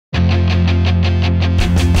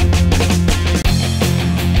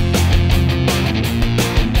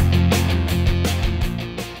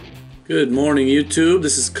Good morning, YouTube.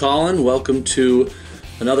 This is Colin. Welcome to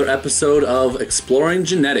another episode of Exploring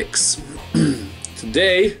Genetics.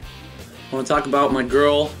 Today, I want to talk about my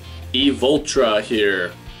girl, Volta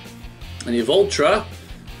here. And Volta,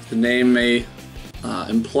 as the name may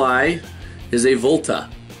imply, is a Volta.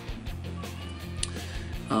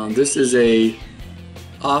 This is a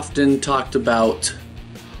often talked about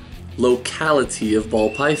locality of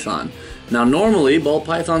ball python. Now, normally, ball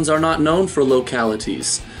pythons are not known for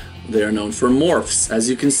localities. They are known for morphs, as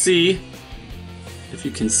you can see, if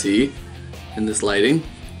you can see in this lighting.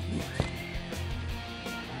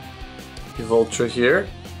 Volta here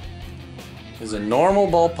is a normal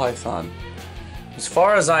ball python. As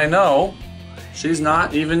far as I know, she's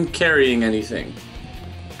not even carrying anything.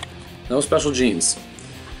 No special genes.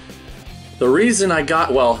 The reason I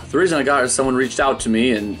got her is someone reached out to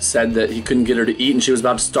me and said that he couldn't get her to eat and she was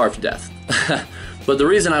about to starve to death. But the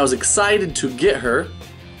reason I was excited to get her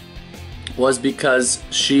was because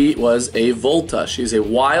she was a Volta. She's a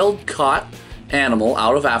wild-caught animal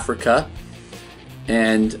out of Africa,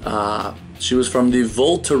 and she was from the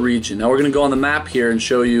Volta region. Now we're going to go on the map here and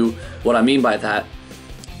show you what I mean by that.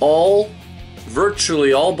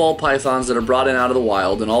 Virtually all ball pythons that are brought in out of the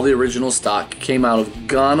wild and all the original stock came out of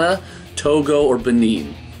Ghana, Togo, or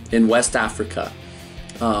Benin in West Africa.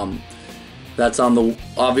 That's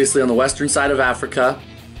obviously on the western side of Africa.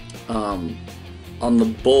 On the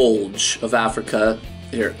bulge of Africa.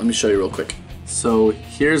 Here, let me show you real quick. So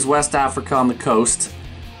here's West Africa on the coast.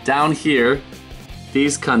 Down here,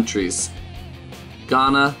 these countries,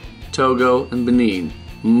 Ghana, Togo, and Benin.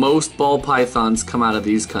 Most ball pythons come out of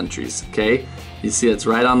these countries, okay? You see it's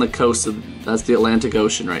right on the coast that's the Atlantic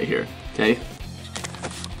Ocean right here, okay?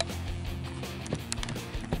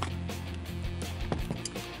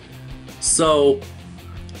 So,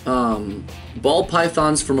 ball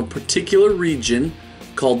pythons from a particular region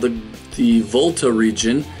called the Volta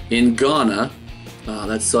region in Ghana.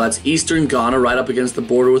 That's eastern Ghana, right up against the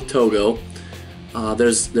border with Togo.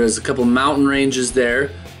 There's a couple mountain ranges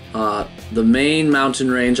there. The main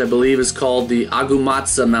mountain range, I believe, is called the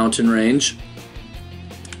Agumatsa mountain range.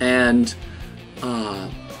 And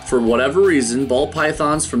for whatever reason, ball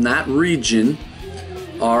pythons from that region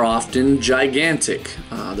are often gigantic.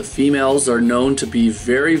 The females are known to be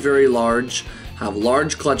very, very large, have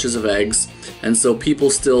large clutches of eggs, and so people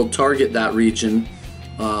still target that region,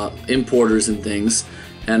 importers and things.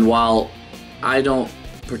 And while I don't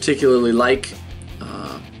particularly like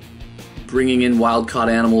bringing in wild-caught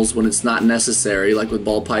animals when it's not necessary, like with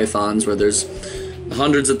ball pythons where there's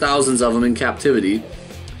hundreds of thousands of them in captivity,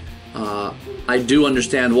 I do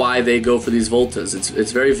understand why they go for these Voltas.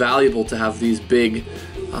 It's very valuable to have these big,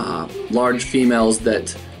 large females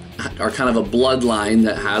that are kind of a bloodline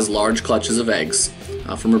that has large clutches of eggs.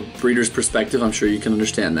 From a breeder's perspective, I'm sure you can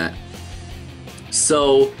understand that.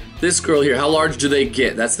 So this girl here, how large do they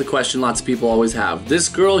get? That's the question lots of people always have. This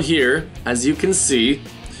girl here, as you can see,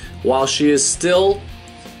 while she is still,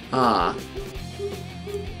 while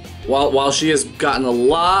she has gotten a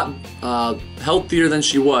lot healthier than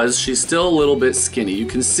she was, she's still a little bit skinny. You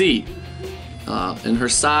can see in her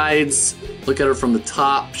sides. Look at her from the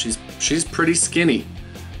top. She's pretty skinny,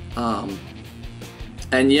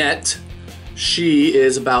 and yet she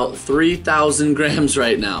is about 3,000 grams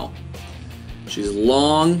right now. She's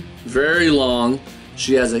long, very long.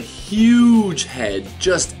 She has a huge head,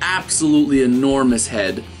 just absolutely enormous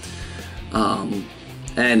head.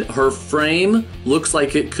 And her frame looks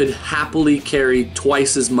like it could happily carry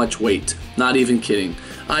twice as much weight. Not even kidding.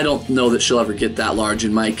 I don't know that she'll ever get that large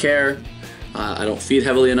in my care. I don't feed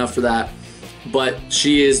heavily enough for that. But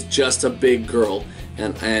she is just a big girl.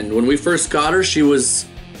 And when we first got her, she was,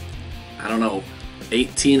 I don't know,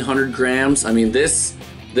 1,800 grams. I mean, this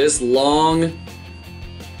long,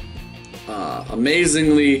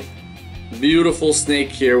 amazingly beautiful snake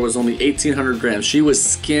here was only 1,800 grams. She was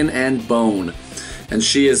skin and bone. And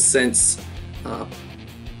she has since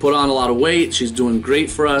put on a lot of weight. She's doing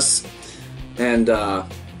great for us. And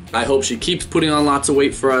I hope she keeps putting on lots of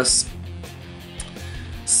weight for us.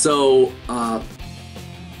 So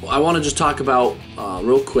I want to just talk about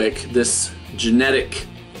real quick this genetic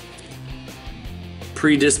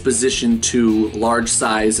predisposition to large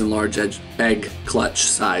size and large egg clutch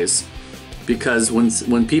size. Because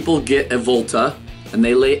when people get a Volta and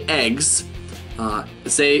they lay eggs,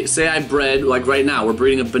 say I bred, like right now, we're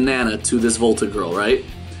breeding a banana to this Volta girl, right?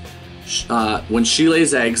 When she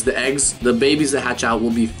lays eggs, the babies that hatch out will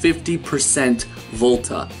be 50%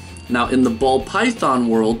 Volta. Now in the ball python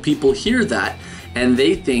world, people hear that and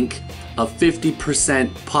they think a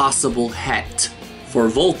 50% possible het for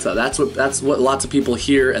Volta. That's what lots of people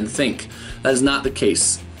hear and think. That is not the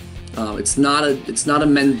case. It's not a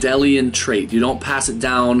Mendelian trait. You don't pass it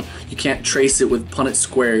down. You can't trace it with Punnett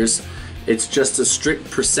squares. It's just a strict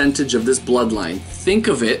percentage of this bloodline. Think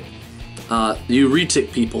of it, you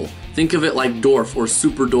retic people, think of it like dwarf or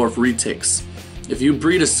super dwarf retics. If you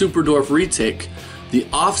breed a super dwarf retic, the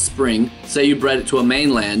offspring, say you bred it to a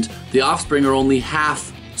mainland, the offspring are only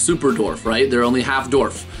half super dwarf, right? They're only half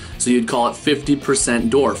dwarf. So you'd call it 50%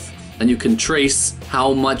 dwarf. And you can trace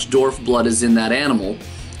how much dwarf blood is in that animal,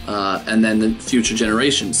 and then the future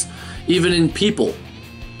generations. Even in people,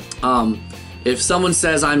 if someone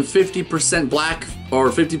says I'm 50% black or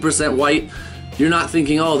 50% white, you're not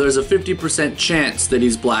thinking, oh, there's a 50% chance that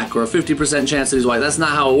he's black or a 50% chance that he's white. That's not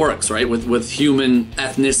how it works, right? With human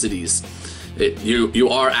ethnicities, you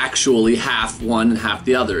are actually half one and half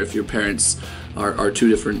the other if your parents are two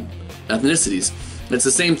different ethnicities. It's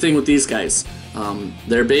the same thing with these guys.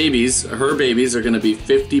 Their babies, her babies, are going to be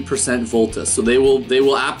 50% Volta, so they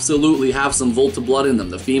will absolutely have some Volta blood in them.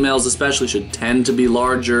 The females especially should tend to be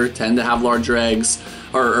larger, tend to have larger eggs,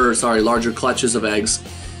 larger clutches of eggs.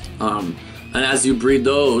 And as you breed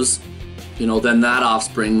those, then that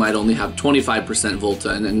offspring might only have 25%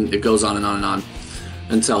 Volta, and then it goes on and on and on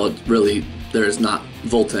until it really there is not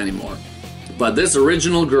Volta anymore. But this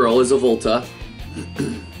original girl is a Volta,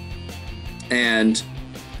 and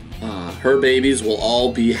her babies will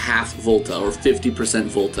all be half Volta or 50%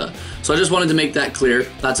 Volta. So I just wanted to make that clear.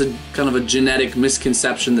 That's a kind of a genetic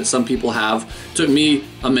misconception that some people have. It took me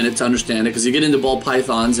a minute to understand it, because you get into ball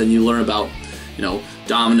pythons and you learn about,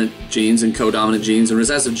 dominant genes and codominant genes and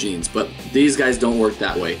recessive genes, but these guys don't work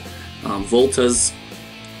that way. Voltas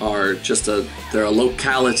are just they're a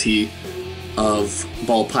locality of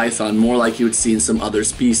ball python, more like you would see in some other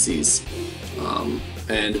species.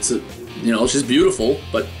 And it's she's beautiful,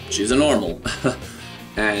 but she's a normal.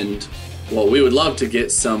 And, well, we would love to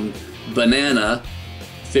get some banana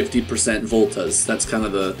 50% Voltas. That's kind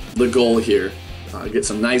of the goal here. Get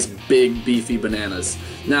some nice, big, beefy bananas.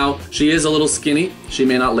 Now, she is a little skinny. She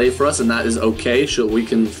may not lay for us, and that is okay. We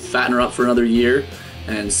can fatten her up for another year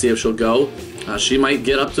and see if she'll go. She might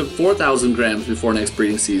get up to 4,000 grams before next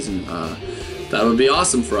breeding season. That would be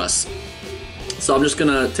awesome for us. So I'm just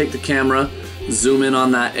gonna take the camera, zoom in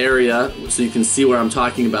on that area so you can see what I'm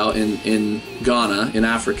talking about in Ghana, in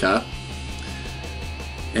Africa.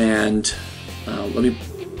 And let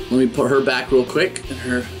me put her back real quick in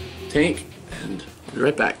her tank, and I'll be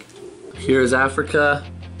right back. Here's Africa.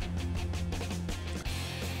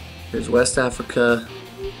 Here's West Africa.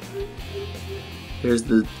 Here's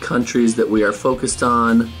the countries that we are focused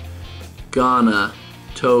on: Ghana,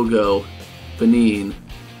 Togo, Benin.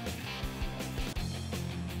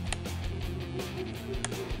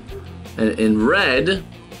 And in red,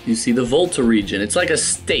 you see the Volta region. It's like a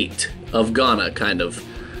state of Ghana, kind of.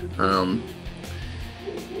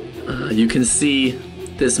 You can see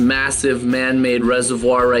this massive man-made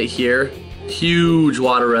reservoir right here. Huge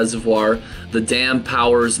water reservoir. The dam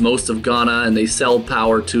powers most of Ghana, and they sell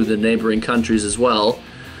power to the neighboring countries as well.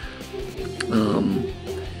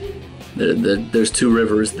 There's two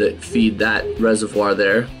rivers that feed that reservoir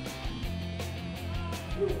there.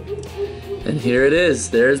 And here it is.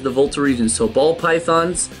 There's the Volta region. So ball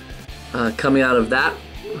pythons coming out of that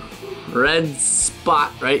red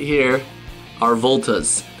spot right here are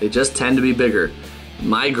Voltas. They just tend to be bigger.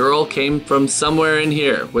 My girl came from somewhere in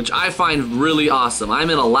here, which I find really awesome. I'm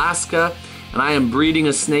in Alaska, and I am breeding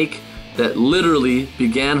a snake that literally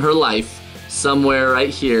began her life somewhere right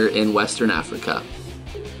here in Western Africa.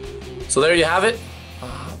 So there you have it.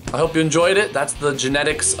 I hope you enjoyed it. That's the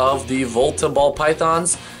genetics of the Volta ball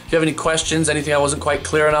pythons. If you have any questions, anything I wasn't quite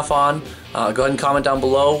clear enough on, go ahead and comment down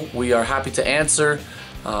below. We are happy to answer,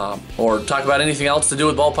 or talk about anything else to do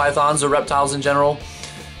with ball pythons or reptiles in general.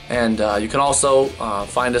 And you can also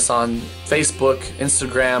find us on Facebook,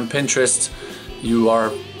 Instagram, Pinterest. You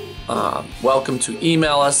are welcome to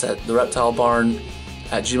email us at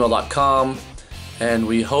thereptilebarn@gmail.com, and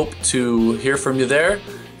we hope to hear from you there.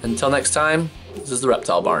 Until next time, this is the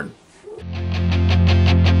Reptile Barn.